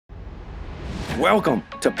Welcome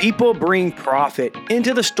to People Bring Profit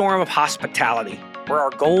into the Storm of Hospitality, where our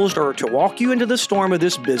goals are to walk you into the storm of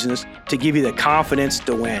this business to give you the confidence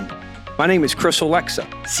to win. My name is Chris Alexa,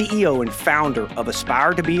 CEO and founder of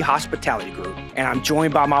Aspire to Be Hospitality Group, and I'm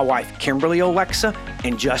joined by my wife, Kimberly Alexa,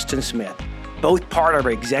 and Justin Smith, both part of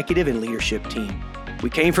our executive and leadership team. We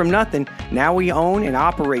came from nothing. Now we own and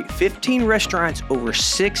operate 15 restaurants, over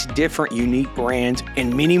 6 different unique brands,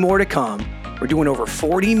 and many more to come. We're doing over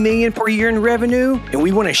 $40 million per year in revenue, and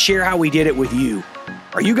we want to share how we did it with you.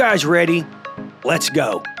 Are you guys ready? Let's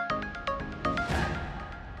go.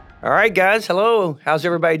 All right, guys. Hello. How's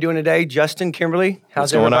everybody doing today? Justin, Kimberly,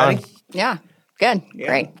 how's everybody? What's going on? Yeah, good. Yeah.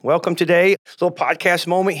 Great. Welcome today. Little podcast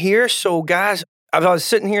moment here. So, guys, I was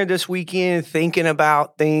sitting here this weekend thinking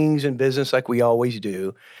about things in business like we always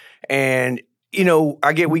do. And, you know,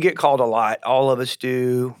 we get called a lot. All of us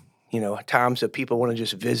do. You know, times that people want to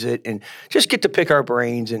just visit and just get to pick our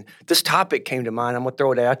brains. And this topic came to mind. I'm going to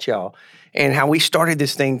throw it at y'all. And how we started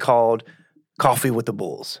this thing called Coffee with the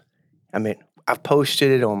Bulls. I mean, I've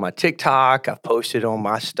posted it on my TikTok. I've posted it on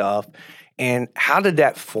my stuff. And how did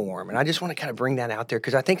that form? And I just want to kind of bring that out there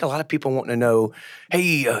because I think a lot of people want to know,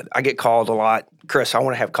 hey, I get called a lot. Chris, I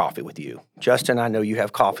want to have coffee with you. Justin, I know you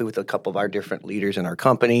have coffee with a couple of our different leaders in our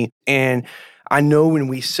company. And I know when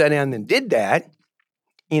we sat down and did that,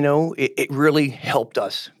 you know, it really helped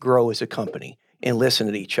us grow as a company and listen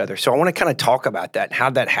to each other. So I want to kind of talk about that, how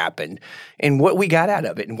that happened, and what we got out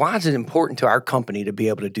of it, and why is it important to our company to be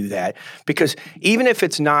able to do that? Because even if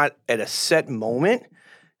it's not at a set moment,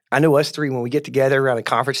 I know us three, when we get together around a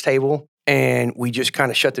conference table and we just kind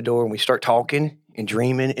of shut the door and we start talking and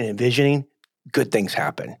dreaming and envisioning, good things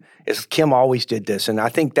happen. As Kim always did this, and I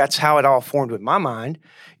think that's how it all formed with my mind,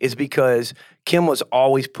 is because Kim was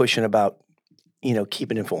always pushing about, you know,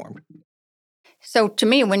 keeping informed. So to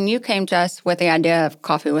me, when you came to us with the idea of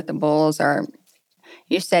Coffee with the Bulls, or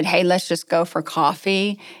you said, hey, let's just go for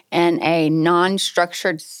coffee in a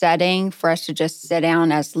non-structured setting for us to just sit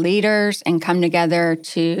down as leaders and come together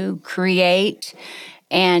to create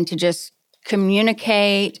and to just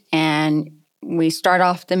communicate. And we start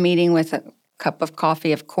off the meeting with a cup of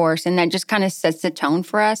coffee, of course, and that just kind of sets the tone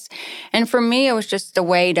for us. And for me, it was just a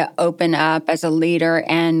way to open up as a leader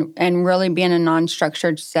and really be in a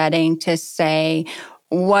non-structured setting to say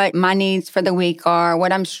what my needs for the week are,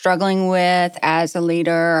 what I'm struggling with as a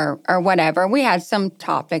leader or whatever. We had some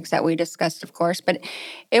topics that we discussed, of course, but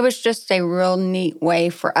it was just a real neat way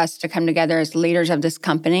for us to come together as leaders of this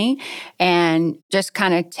company and just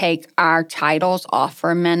kind of take our titles off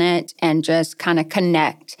for a minute and just kind of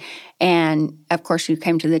connect. And of course, you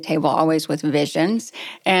came to the table always with visions,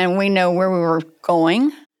 and we know where we were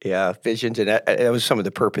going. Yeah, visions, and that was some of the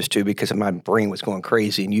purpose too, because my brain was going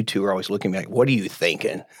crazy, and you two were always looking at me like, "What are you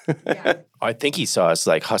thinking?" Yeah. I think he saw us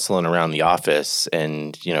like hustling around the office,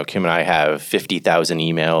 and you know, Kim and I have 50,000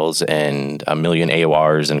 emails and 1 million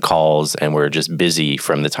AORs and calls, and we're just busy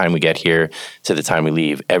from the time we get here to the time we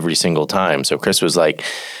leave every single time. So Chris was like,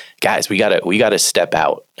 guys, we gotta step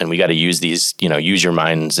out and we gotta use these, you know, use your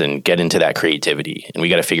minds and get into that creativity. And we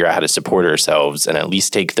gotta figure out how to support ourselves and at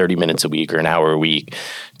least take 30 minutes a week or an hour a week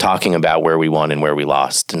talking about where we won and where we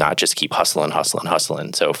lost, not just keep hustling.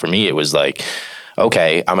 So for me, it was like,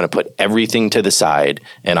 okay, I'm going to put everything to the side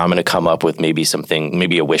and I'm going to come up with maybe something,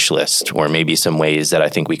 maybe a wish list or maybe some ways that I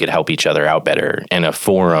think we could help each other out better in a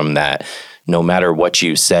forum that no matter what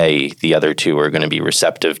you say, the other two are going to be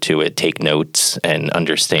receptive to it, take notes, and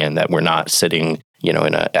understand that we're not sitting, you know,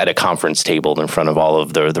 at a conference table in front of all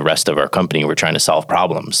of the rest of our company. We're trying to solve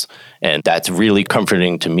problems. And that's really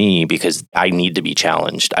comforting to me because I need to be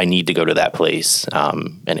challenged. I need to go to that place.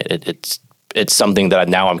 And it's something that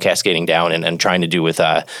now I'm cascading down and trying to do with,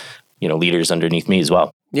 you know, leaders underneath me as well.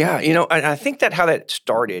 Yeah, you know, and I think that how that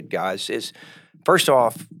started, guys, is first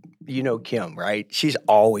off, you know Kim, right? She's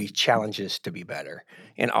always challenges to be better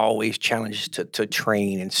and always challenges to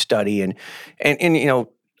train and study. And you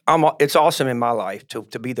know, it's awesome in my life to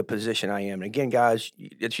be the position I am. And again, guys,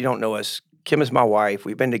 if you don't know us, Kim is my wife.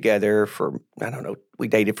 We've been together for, I don't know, we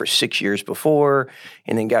dated for 6 years before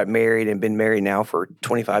and then got married and been married now for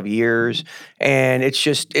 25 years. And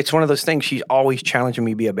it's one of those things. She's always challenging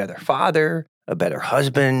me to be a better father, a better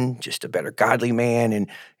husband, just a better godly man.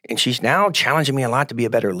 And she's now challenging me a lot to be a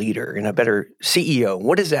better leader and a better CEO.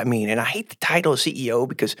 What does that mean? And I hate the title of CEO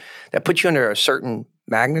because that puts you under a certain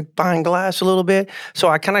magnifying glass a little bit. So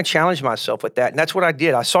I kind of challenged myself with that. And that's what I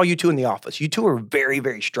did. I saw you two in the office. You two are very,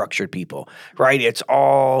 very structured people, right? It's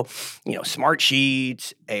all, you know, smart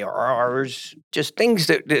sheets, ARRs, just things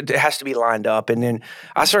that has to be lined up. And then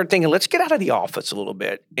I started thinking, let's get out of the office a little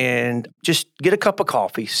bit and just get a cup of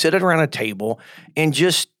coffee, sit it around a table and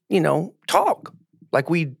just talk like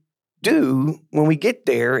we do when we get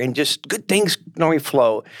there, and just good things normally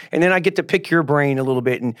flow. And then I get to pick your brain a little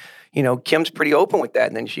bit, and Kim's pretty open with that.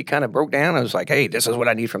 And then she kind of broke down. I was like, hey, this is what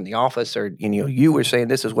I need from the office, or you were saying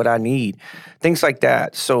this is what I need, things like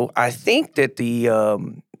that. So I think that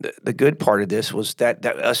the good part of this was that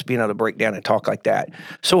us being able to break down and talk like that.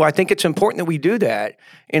 So I think it's important that we do that.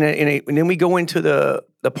 And then we go into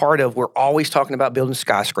the part of, we're always talking about building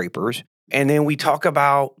skyscrapers, and then we talk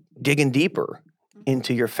about digging deeper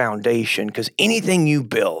into your foundation, because anything you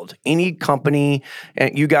build, any company,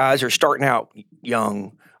 and you guys are starting out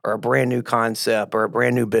young, or a brand new concept, or a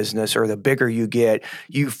brand new business, or the bigger you get,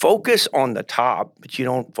 you focus on the top, but you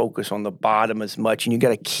don't focus on the bottom as much, and you got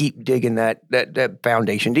to keep digging that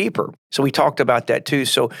foundation deeper. So we talked about that too.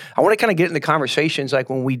 So I want to kind of get into conversations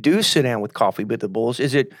like when we do sit down with Coffee with the Bulls.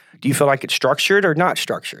 Do you feel like it's structured or not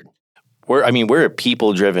structured? We're a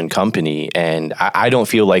people-driven company, and I don't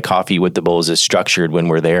feel like Coffee with the Bulls is structured when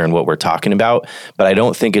we're there and what we're talking about, but I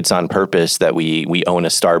don't think it's on purpose that we own a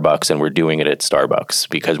Starbucks and we're doing it at Starbucks,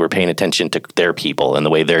 because we're paying attention to their people and the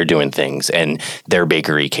way they're doing things, and their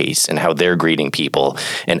bakery case and how they're greeting people.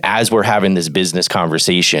 And as we're having this business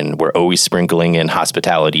conversation, we're always sprinkling in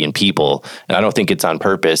hospitality and people, and I don't think it's on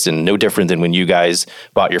purpose. And no different than when you guys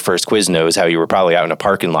bought your first Quiznos, how you were probably out in a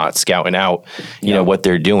parking lot scouting out, what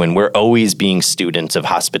they're doing. We're always being students of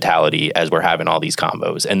hospitality as we're having all these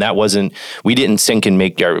combos. And we didn't sink and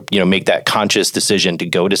make that conscious decision to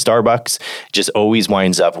go to Starbucks. Just always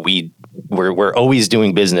winds up, we're always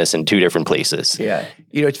doing business in two different places. Yeah.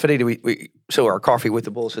 It's funny so our Coffee with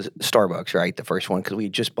the Bulls is Starbucks, right? The first one, because we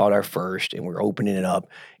just bought our first and we're opening it up.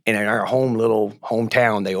 And in our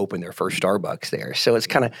hometown, they opened their first Starbucks there. So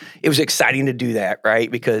it was exciting to do that,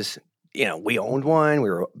 right? Because, we owned one, we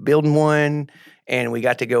were building one, and we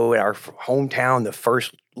got to go at our hometown, the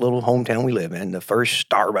first little hometown we live in, the first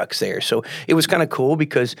Starbucks there. So it was kind of cool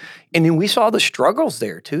and then we saw the struggles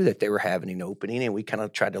there too that they were having in opening, and we kind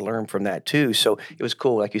of tried to learn from that too. So it was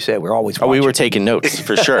cool. Like you said, we're always watching. We were taking notes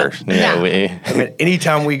for sure.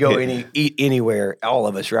 Anytime we go eat anywhere, all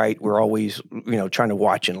of us, right? We're always, trying to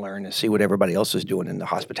watch and learn and see what everybody else is doing in the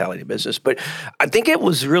hospitality business. But I think it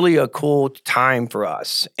was really a cool time for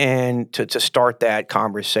us and to start that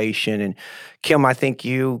conversation. And Kim, I think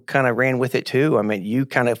you kind of ran with it too. I mean, you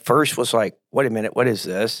kind of first was like, wait a minute, what is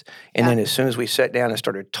this? And then as soon as we sat down and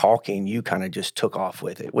started talking, you kind of just took off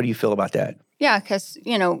with it. What do you feel about that? Yeah, because,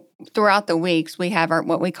 throughout the weeks, we have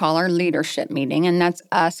what we call our leadership meeting, and that's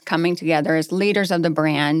us coming together as leaders of the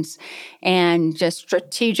brands and just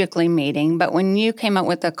strategically meeting. But when you came up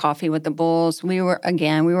with the Coffee with the Bulls, we were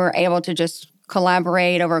able to just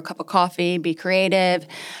collaborate over a cup of coffee, be creative,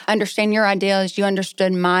 understand your ideas. You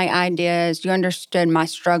understood my ideas. You understood my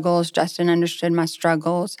struggles. Justin understood my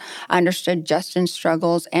struggles. I understood Justin's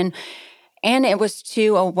struggles. And it was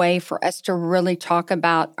a way for us to really talk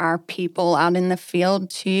about our people out in the field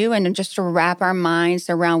too, and just to wrap our minds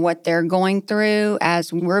around what they're going through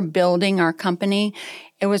as we're building our company.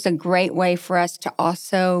 It was a great way for us to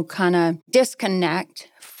also kind of disconnect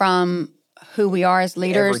from who we are as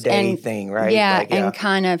leaders. Everyday thing, right? Yeah, and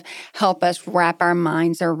kind of help us wrap our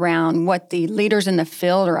minds around what the leaders in the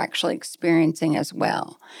field are actually experiencing as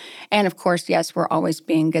well. And of course, yes, we're always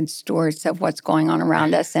being good stewards of what's going on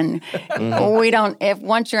around us. And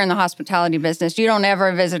once you're in the hospitality business, you don't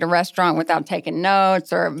ever visit a restaurant without taking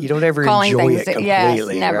notes or you don't ever calling enjoy things. it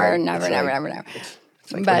completely. Yes, never, right? never.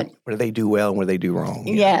 Like, but what do they do well and what do they do wrong?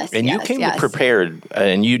 Yes, and you came prepared,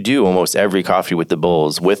 and you do almost every Coffee with the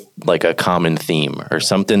Bulls with like a common theme or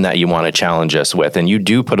something that you want to challenge us with, and you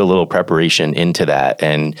do put a little preparation into that.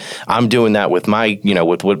 And I'm doing that with my,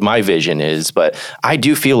 with what my vision is, but I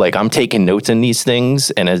do feel like I'm taking notes in these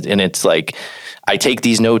things, and it's like I take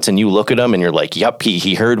these notes and you look at them and you're like, yep,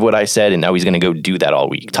 he heard what I said, and now he's going to go do that all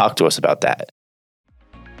week. Talk to us about that.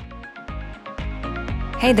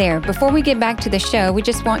 Hey there, before we get back to the show, we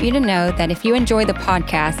just want you to know that if you enjoy the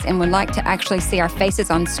podcast and would like to actually see our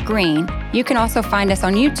faces on screen, you can also find us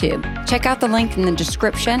on YouTube. Check out the link in the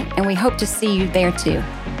description, and we hope to see you there too.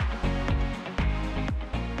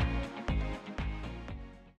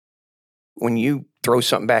 When you throw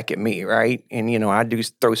something back at me, right? And, I do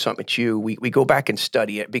throw something at you. We go back and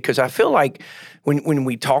study it, because I feel like when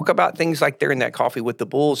we talk about things like they're in that Coffee with the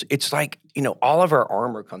Bulls, it's like, all of our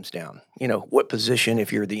armor comes down. What position,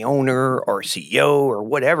 if you're the owner or CEO or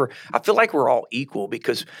whatever, I feel like we're all equal,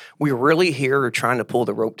 because we're really here trying to pull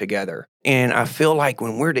the rope together. And I feel like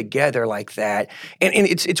when we're together like that, and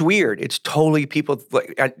it's weird. It's totally people,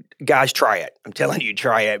 guys, try it. I'm telling you,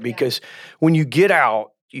 try it, because when you get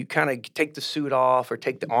out, you kind of take the suit off or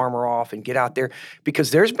take the armor off and get out there?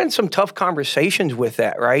 Because there's been some tough conversations with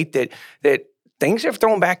that, right? That things have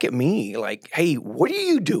thrown back at me like, hey, what are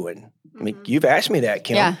you doing? I mean, you've asked me that,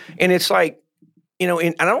 Kim. Yeah. And it's like,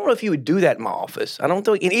 and I don't know if you would do that in my office. I don't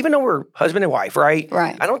think, and even though we're husband and wife, right?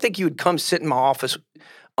 Right. I don't think you would come sit in my office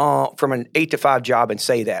from an 8 to 5 job and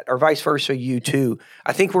say that, or vice versa, you too.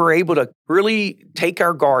 I think we're able to really take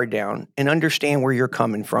our guard down and understand where you're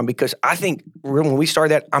coming from, because I think when we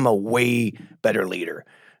started that, I'm a way better leader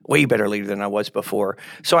than I was before.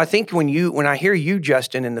 So I think when I hear you,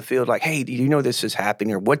 Justin, in the field, like, hey, do you know this is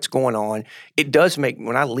happening or what's going on? It does make,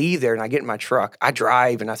 when I leave there and I get in my truck, I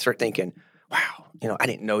drive and I start thinking, wow, I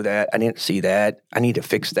didn't know that. I didn't see that. I need to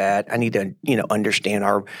fix that. I need to, understand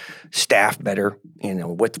our staff better,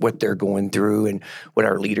 what they're going through and what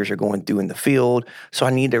our leaders are going through in the field. So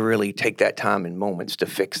I need to really take that time and moments to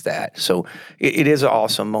fix that. So it is an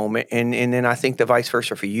awesome moment. And then I think the vice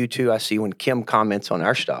versa for you too. I see when Kim comments on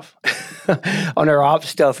our stuff, on our ops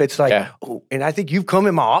stuff, it's like, oh, and I think you've come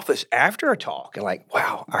in my office after a talk and like,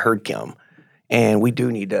 wow, I heard Kim. And we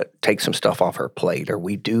do need to take some stuff off her plate, or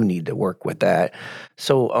we do need to work with that.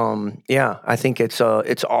 So, I think it's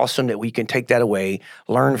awesome that we can take that away,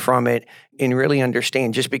 learn from it, and really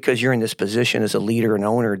understand, just because you're in this position as a leader and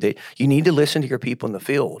owner, that you need to listen to your people in the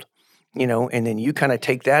field, and then you kind of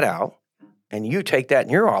take that out and you take that in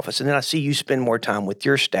your office. And then I see you spend more time with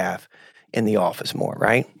your staff in the office more,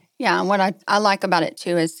 right? Yeah, and what I like about it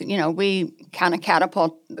too is, we kind of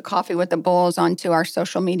catapult the Coffee with the Bulls onto our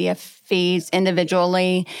social media feeds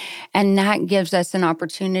individually, and that gives us an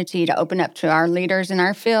opportunity to open up to our leaders in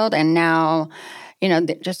our field. And now,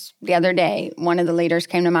 just the other day, one of the leaders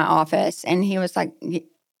came to my office and he was like,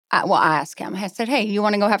 I asked him, I said, hey, you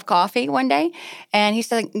want to go have coffee one day? And he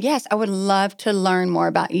said, yes, I would love to learn more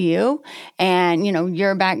about you and,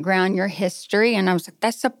 your background, your history. And I was like,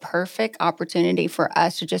 that's a perfect opportunity for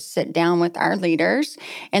us to just sit down with our leaders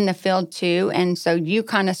in the field too. And so you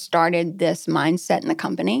kind of started this mindset in the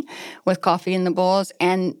company with Coffee and the Bulls,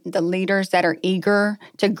 and the leaders that are eager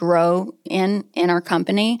to grow in our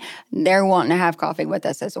company, they're wanting to have coffee with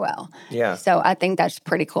us as well. Yeah. So I think that's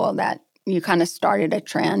pretty cool that you kind of started a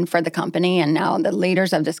trend for the company, and now the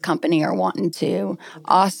leaders of this company are wanting to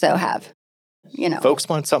also have, Folks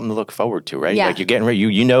want something to look forward to, right? Yeah. Like you're getting ready,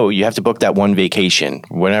 you have to book that one vacation,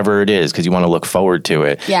 whenever it is, because you want to look forward to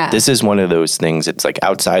it. Yeah. This is one of those things, it's like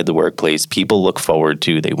outside the workplace, people look forward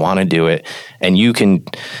to, they want to do it. And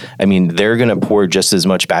they're going to pour just as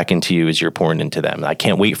much back into you as you're pouring into them. I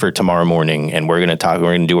can't wait for tomorrow morning, and we're going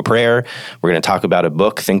to do a prayer. We're going to talk about a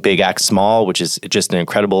book, Think Big, Act Small, which is just an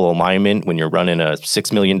incredible alignment when you're running a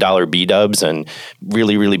 $6 million B-dubs and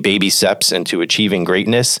really, really baby steps into achieving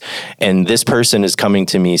greatness. And this person is coming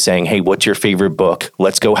to me saying, hey, what's your favorite book?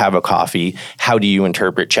 Let's go have a coffee. How do you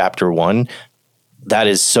interpret chapter 1? That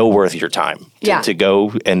is so worth your time to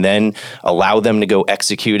go and then allow them to go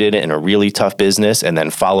execute it in a really tough business and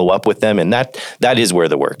then follow up with them. And that is where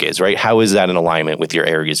the work is, right? How is that in alignment with your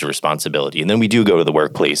areas of responsibility? And then we do go to the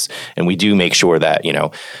workplace and we do make sure that,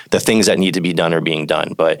 the things that need to be done are being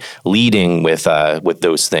done. But leading with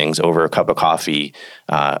those things over a cup of coffee,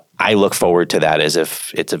 I look forward to that as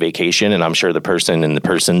if it's a vacation, and I'm sure the person and the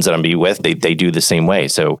persons that I'm be with, they do the same way.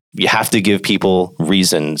 So you have to give people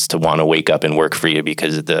reasons to want to wake up and work for you,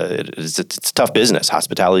 because it's a tough business.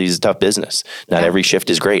 Hospitality is a tough business. Not every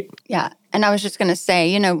shift is great. Yeah. And I was just going to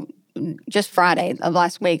say, just Friday of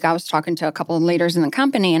last week, I was talking to a couple of leaders in the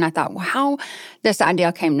company, and I thought, well, how this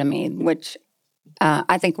idea came to me, which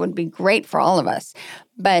I think would be great for all of us.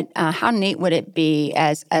 But how neat would it be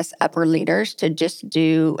as us upper leaders to just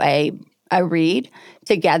do a read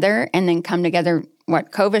together and then come together?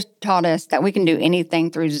 What COVID taught us, that we can do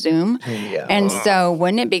anything through Zoom. Yeah. And so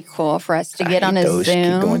wouldn't it be cool for us to get on a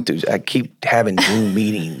Zoom? I keep having Zoom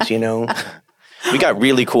meetings, We got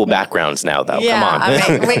really cool backgrounds now, though. Yeah,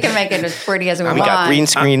 Come on. we can make it as pretty as we want. We got green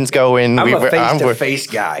screens going. I'm a face-to-face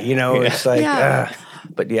guy, It's like,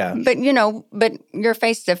 but yeah. But, but you're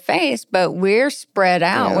face-to-face, but we're spread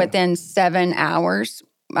out within 7 hours.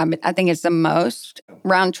 I think it's the most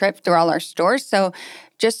round trip through all our stores. So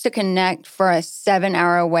just to connect for a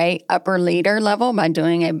 7-hour away upper leader level by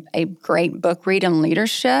doing a great book read on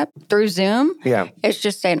leadership through Zoom, it's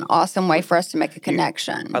just an awesome way for us to make a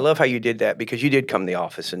connection. I love how you did that, because you did come to the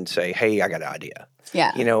office and say, hey, I got an idea.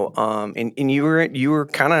 Yeah. And you were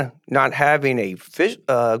kind of not having a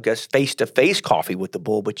face-to-face coffee with the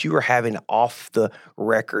bull, but you were having an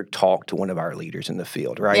off-the-record talk to one of our leaders in the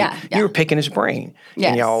field, right? Yeah. You were picking his brain.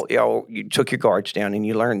 Yes. And you took your guards down and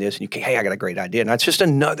you learned this, and hey, I got a great idea. And that's just a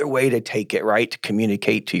another way to take it, right? To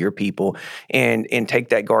communicate to your people and take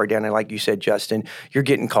that guard down. And like you said, Justin, you're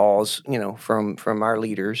getting calls, from our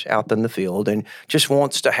leaders out in the field and just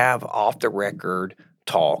wants to have off the record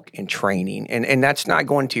talk and training. And that's not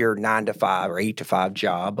going to your 9 to 5 or 8 to 5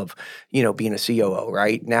 job of, being a COO,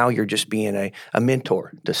 right? Now you're just being a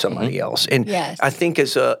mentor to somebody else. And Yes. I think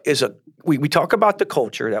we talk about the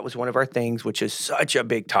culture. That was one of our things, which is such a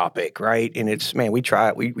big topic, right? And it's, man, we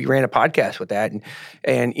ran a podcast with that, and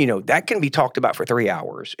that can be talked about for 3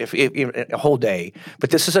 hours, if a whole day. But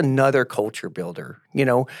this is another culture builder.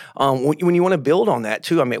 When you want to build on that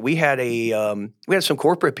too. I mean, we had some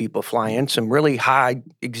corporate people fly in, some really high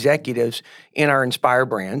executives in our Inspire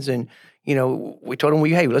brands, and we told them,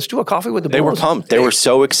 hey, let's do a coffee with the They Bulls. were pumped. They were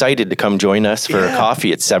so excited to come join us for a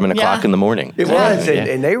coffee at 7 o'clock in the morning. It was,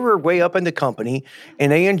 and they were way up in the company,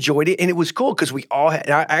 and they enjoyed it, and it was cool because we all had.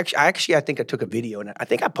 I think I took a video, and I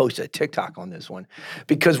think I posted a TikTok on this one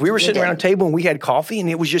because we were sitting around a table and we had coffee, and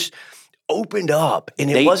it was just opened up, and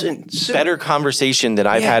it wasn't better conversation than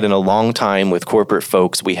I've had in a long time with corporate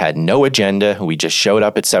folks. We had no agenda. We just showed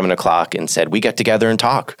up at 7 o'clock and said, we get together and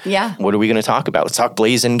talk. Yeah. What are we going to talk about? Let's talk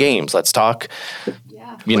blazing games. Let's talk,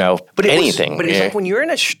 anything. But it's like when you're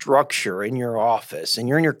in a structure in your office and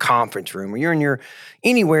you're in your conference room or you're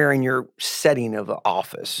anywhere in your setting of an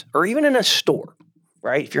office or even in a store,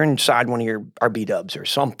 right? If you're inside one of your RB Dubs or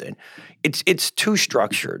something, it's too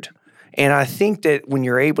structured. And I think that when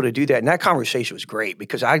you're able to do that, and that conversation was great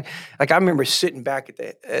because I remember sitting back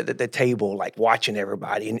at the table, like watching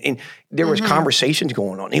everybody, and there was conversations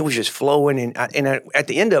going on. It was just flowing, and at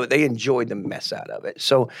the end of it, they enjoyed the mess out of it.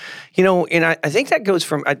 So, and I think that goes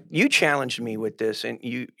from you challenged me with this, and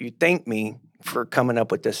you thanked me for coming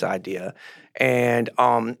up with this idea, and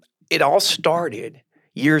it all started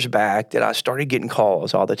years back that I started getting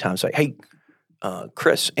calls all the time. It's like, hey,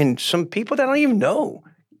 Chris, and some people that I don't even know.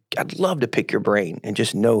 I'd love to pick your brain and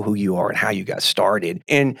just know who you are and how you got started.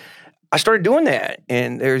 And I started doing that.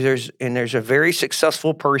 And there's a very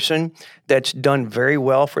successful person that's done very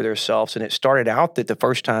well for themselves. And it started out that the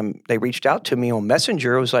first time they reached out to me on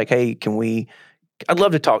Messenger, it was like, hey, I'd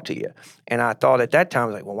love to talk to you. And I thought at that time, I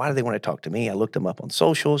was like, well, why do they want to talk to me? I looked them up on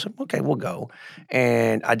socials. Okay, we'll go.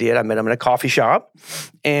 And I did. I met him in a coffee shop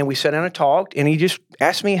and we sat down and talked. And he just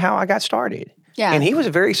asked me how I got started. Yeah. And he was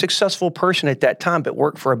a very successful person at that time, but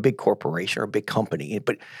worked for a big corporation or a big company.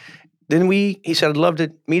 But then he said, I'd love to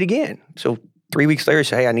meet again. So 3 weeks later, he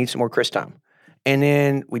said, hey, I need some more Chris time. And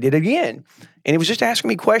then we did it again. And he was just asking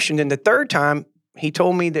me questions. And the third time, he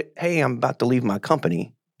told me that, hey, I'm about to leave my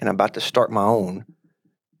company and I'm about to start my own.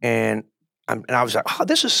 And I was like, oh,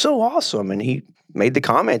 this is so awesome. And he made the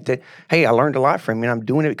comment that, hey, I learned a lot from you and I'm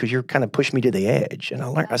doing it because you're kind of pushed me to the edge. And I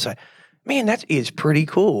was like, man, that is pretty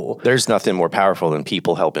cool. There's nothing more powerful than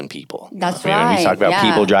people helping people. That's right. You talk about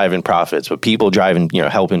people driving profits, but people driving,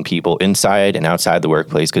 helping people inside and outside the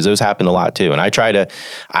workplace, because those happen a lot too. And I try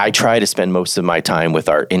to spend most of my time with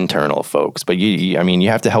our internal folks, but you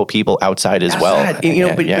have to help people outside as well.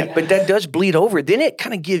 But that does bleed over. Then it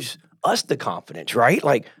kind of gives us the confidence, right?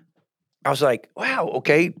 Like, I was like, wow,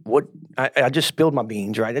 okay, what? I just spilled my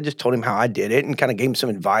beans, right? I just told him how I did it and kind of gave him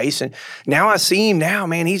some advice. And now I see him now,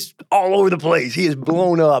 man, he's all over the place. He is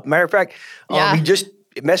blown up. Matter of fact, he just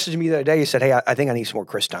messaged me the other day. He said, hey, I think I need some more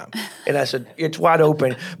Chris time. And I said, it's wide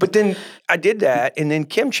open. But then I did that, and then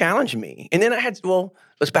Kim challenged me. And then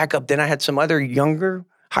let's back up. Then I had some other younger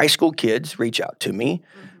high school kids reach out to me.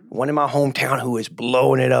 One in my hometown who is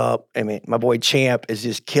blowing it up. I mean, my boy Champ is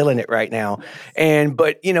just killing it right now.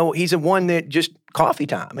 But he's the one that just coffee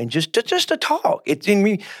time and just to talk.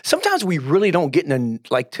 Sometimes we really don't get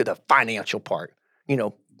to the financial part,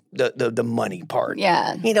 the money part.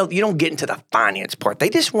 Yeah. You don't get into the finance part. They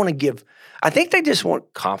just want to give. I think they just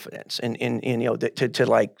want confidence and to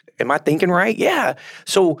like, am I thinking right? Yeah.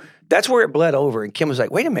 So that's where it bled over. And Kim was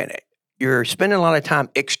like, wait a minute, you're spending a lot of time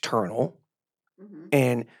external,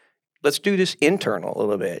 and let's do this internal a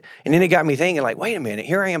little bit. And then it got me thinking, like, wait a minute,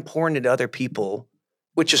 here I am pouring into other people,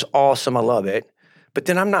 which is awesome. I love it. But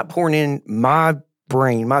then I'm not pouring in my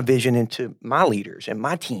brain, my vision into my leaders and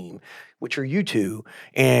my team, which are you two,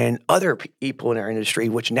 and other people in our industry,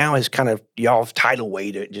 which now is kind of y'all's tidal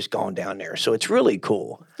wave to just gone down there. So it's really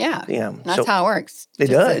cool. Yeah. That's so how it works. It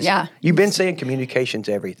does. Yeah. You've been saying communication's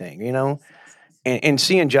everything, And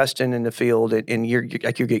seeing Justin in the field, and you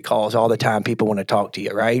get calls all the time. People want to talk to you,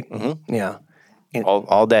 right? Mm-hmm. Yeah,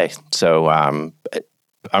 all day. So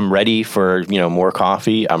I'm ready for, more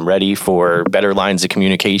coffee. I'm ready for better lines of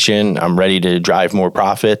communication. I'm ready to drive more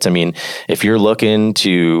profits. I mean, if you're looking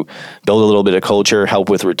to build a little bit of culture, help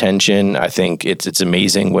with retention, I think it's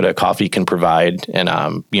amazing what a coffee can provide. And,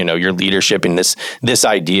 your leadership in this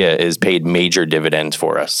idea is paid major dividends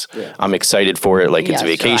for us. Yeah. I'm excited for it. Like it's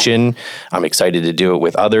vacation. Right. I'm excited to do it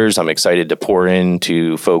with others. I'm excited to pour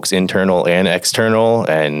into folks internal and external.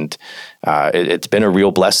 And it's been a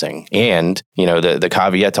real blessing. And, the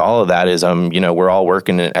caveat to all of that is, we're all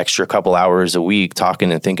working an extra couple hours a week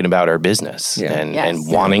talking and thinking about our business and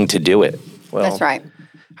wanting to do it. Well, that's right.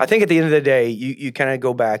 I think at the end of the day, you kind of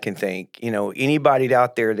go back and think, anybody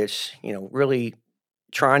out there that's, really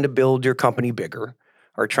trying to build your company bigger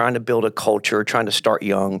or trying to build a culture, trying to start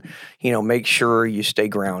young, make sure you stay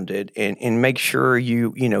grounded and make sure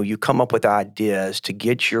you come up with ideas to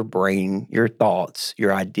get your brain, your thoughts,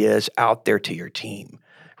 your ideas out there to your team,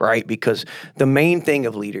 right? Because the main thing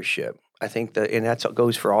of leadership, I think and that's what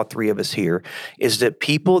goes for all three of us here, is that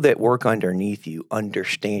people that work underneath you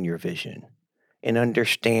understand your vision and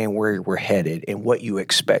understand where we're headed and what you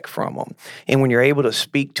expect from them. And when you're able to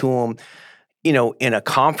speak to them, in a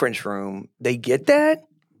conference room, they get that,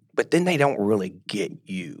 but then they don't really get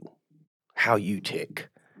how you tick,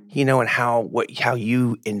 and how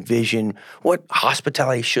you envision what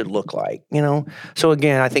hospitality should look like, So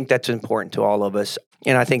again, I think that's important to all of us.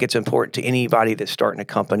 And I think it's important to anybody that's starting a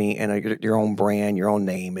company and your own brand, your own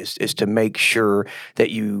name is to make sure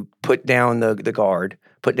that you put down the guard,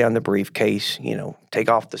 put down the briefcase, take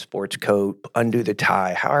off the sports coat, undo the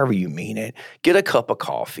tie, however you mean it, get a cup of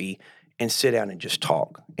coffee, and sit down and just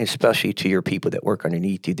talk, especially to your people that work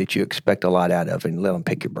underneath you that you expect a lot out of, and let them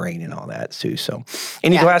pick your brain and all that too. So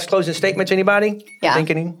any last closing statements, anybody? Yeah.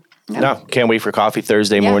 Think any? No, can't wait for coffee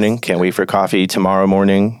Thursday morning. Can't wait for coffee tomorrow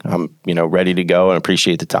morning. I'm, ready to go and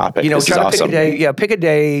appreciate the topic. This is awesome. Pick a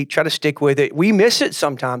day, try to stick with it. We miss it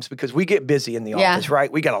sometimes because we get busy in the office,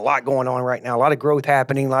 right? We got a lot going on right now, a lot of growth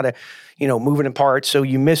happening, a lot of, moving in parts. So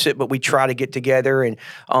you miss it, but we try to get together and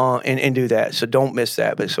do that. So don't miss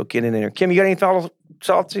that. But so get in there. Kim, you got any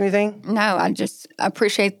thoughts, anything? No, I just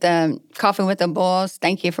appreciate the Coffee with the Bulls.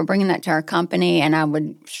 Thank you for bringing that to our company. And I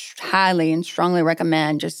would highly and strongly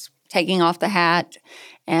recommend just taking off the hat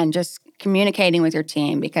and just communicating with your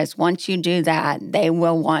team, because once you do that, they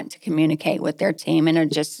will want to communicate with their team, and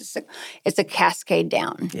it's a cascade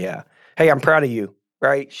down. Yeah. Hey, I'm proud of you.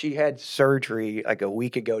 Right? She had surgery like a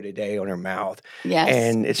week ago today on her mouth. Yes.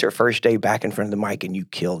 And it's her first day back in front of the mic, and you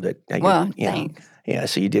killed it. Thanks. Yeah,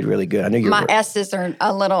 so you did really good. I know my S's are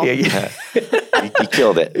a little. Yeah. You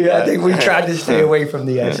killed it. Yeah, I think we tried to stay away from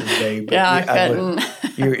the S's today. But I couldn't.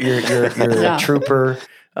 You're a trooper.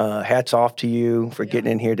 Hats off to you for getting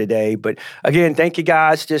in here today. But again, thank you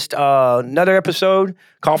guys. Just another episode,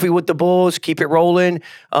 Coffee with the Bulls. Keep it rolling.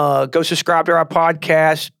 Go subscribe to our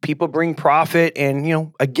podcast. People bring profit.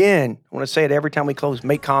 And, again, I want to say it every time we close,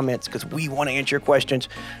 make comments, because we want to answer your questions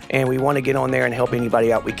and we want to get on there and help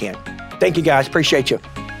anybody out we can. Thank you guys. Appreciate you.